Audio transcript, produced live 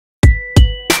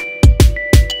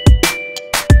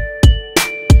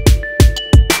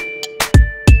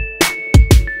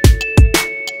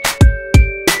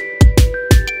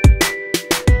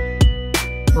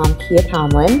Kiya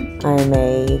Tomlin. I'm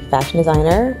a fashion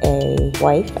designer, a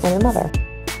wife, and a mother.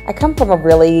 I come from a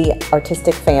really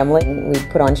artistic family. We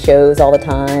put on shows all the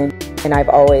time, and I've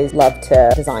always loved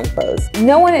to design clothes.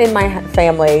 No one in my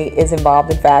family is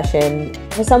involved in fashion.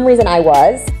 For some reason I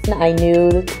was. I knew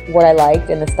what I liked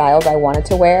and the styles I wanted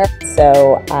to wear,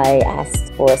 so I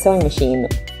asked for a sewing machine.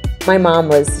 My mom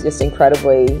was just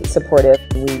incredibly supportive.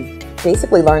 We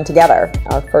basically learned together.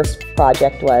 Our first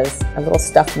project was a little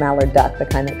stuffed mallard duck, the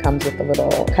kind that comes with a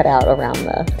little cutout around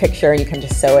the picture, and you can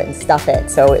just sew it and stuff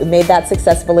it. So it made that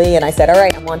successfully, and I said, all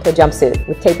right, I'm on to a jumpsuit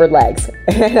with tapered legs.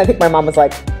 And I think my mom was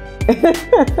like,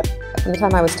 From the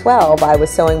time I was 12, I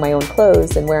was sewing my own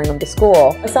clothes and wearing them to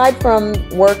school. Aside from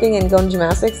working and going to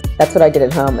gymnastics, that's what I did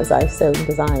at home, is I sewed and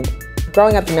designed.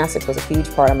 Growing up, gymnastics was a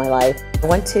huge part of my life. I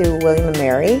went to William &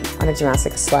 Mary on a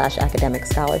gymnastics/academic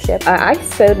scholarship. I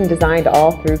sewed and designed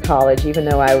all through college, even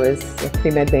though I was a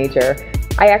pre-med major.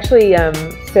 I actually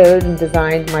sewed and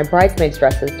designed my bridesmaids'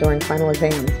 dresses during final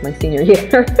exams my senior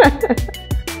year.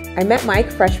 I met Mike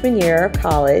freshman year of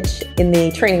college in the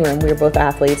training room. We were both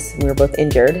athletes, we were both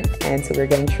injured, and so we were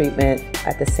getting treatment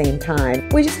at the same time.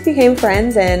 We just became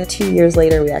friends, and 2 years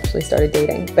later we actually started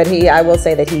dating. But I will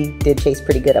say that he did chase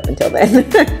pretty good up until then.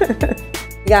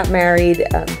 We got married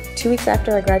 2 weeks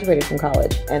after I graduated from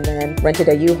college, and then rented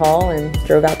a U-Haul and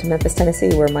drove out to Memphis,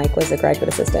 Tennessee, where Mike was a graduate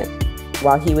assistant.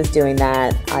 While he was doing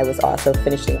that, I was also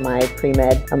finishing my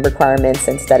pre-med requirements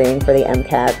and studying for the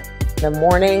MCAT. The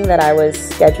morning that I was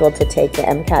scheduled to take the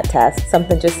MCAT test,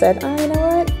 something just said, oh, you know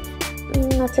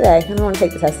what, not today, I don't want to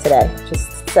take the test today.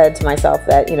 Just said to myself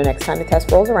that, next time the test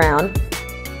rolls around,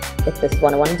 if this is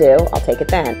what I want to do, I'll take it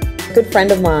then. A good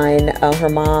friend of mine, her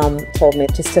mom told me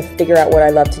just to figure out what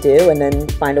I love to do and then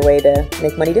find a way to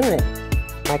make money doing it.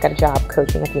 I got a job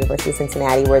coaching at the University of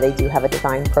Cincinnati, where they do have a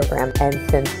design program, and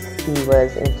since he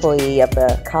was an employee of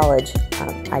the college,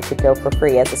 I could go for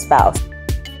free as a spouse.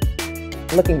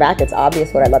 Looking back, it's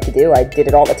obvious what I love to do. I did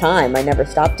it all the time. I never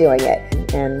stopped doing it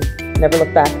and never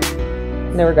looked back.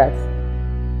 No regrets.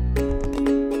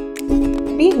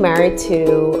 Being married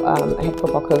to a head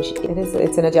football coach,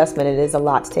 it's an adjustment. It is a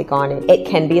lot to take on. It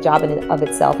can be a job in and of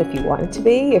itself if you want it to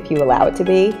be, if you allow it to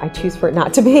be. I choose for it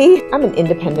not to be. I'm an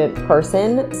independent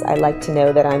person. I like to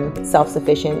know that I'm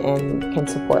self-sufficient and can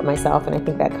support myself, and I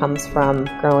think that comes from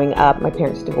growing up. My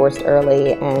parents divorced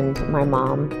early, and my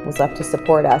mom was left to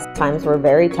support us. Times were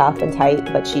very tough and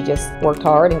tight, but she just worked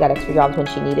hard and got extra jobs when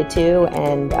she needed to,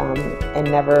 and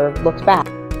never looked back.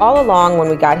 All along when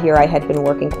we got here, I had been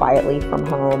working quietly from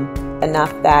home,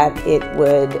 enough that it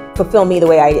would fulfill me the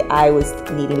way I was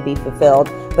needing to be fulfilled,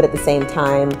 but at the same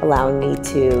time allowing me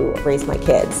to raise my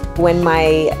kids. When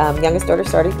my youngest daughter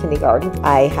started kindergarten,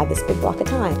 I had this big block of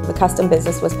time. The custom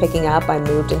business was picking up. I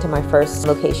moved into my first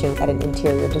location at an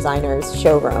interior designer's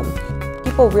showroom.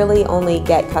 People really only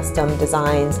get custom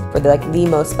designs for the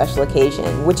most special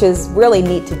occasion, which is really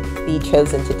neat to be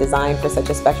chosen to design for such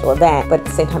a special event, but at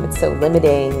the same time it's so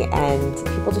limiting and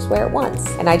people just wear it once.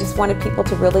 And I just wanted people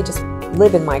to really just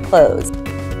live in my clothes.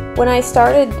 When I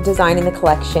started designing the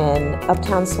collection,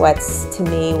 Uptown Sweats to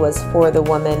me was for the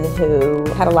woman who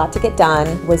had a lot to get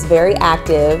done, was very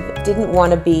active, didn't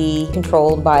want to be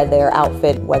controlled by their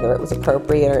outfit, whether it was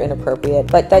appropriate or inappropriate,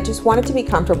 but that just wanted to be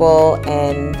comfortable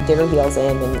and dig her heels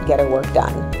in and get her work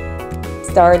done.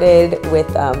 Started with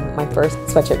my first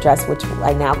sweatshirt dress, which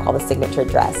I now call the signature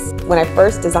dress. When I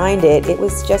first designed it, it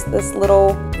was just this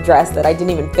little dress that I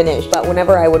didn't even finish, but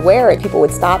whenever I would wear it, people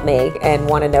would stop me and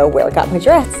want to know where I got my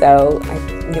dress, so I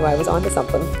knew I was onto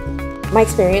something. My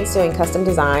experience doing custom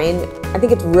design, I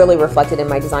think it's really reflected in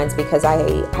my designs because I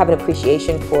have an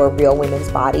appreciation for real women's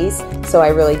bodies, so I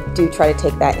really do try to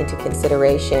take that into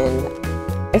consideration.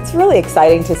 It's really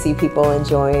exciting to see people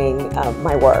enjoying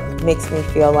my work. It makes me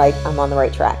feel like I'm on the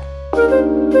right track.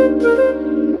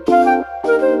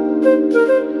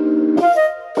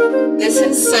 This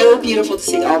is so beautiful to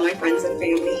see all my friends and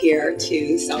family here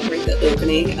to celebrate the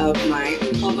opening of my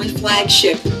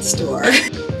flagship store.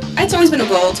 It's always been a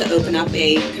goal to open up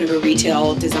a kind of a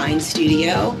retail design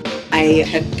studio. I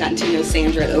had gotten to know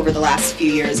Sandra over the last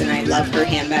few years, and I love her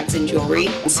handbags and jewelry.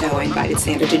 So I invited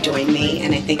Sandra to join me,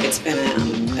 and I think it's been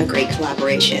a great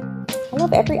collaboration. I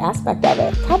love every aspect of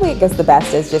it. Probably I guess the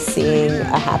best is just seeing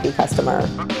a happy customer.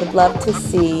 Would love to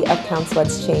see Uptown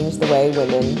Sweats change the way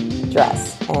women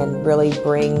dress and really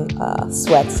bring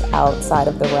sweats outside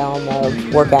of the realm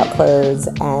of workout clothes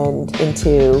and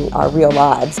into our real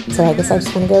lives. So I guess I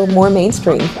just want to go more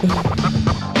mainstream.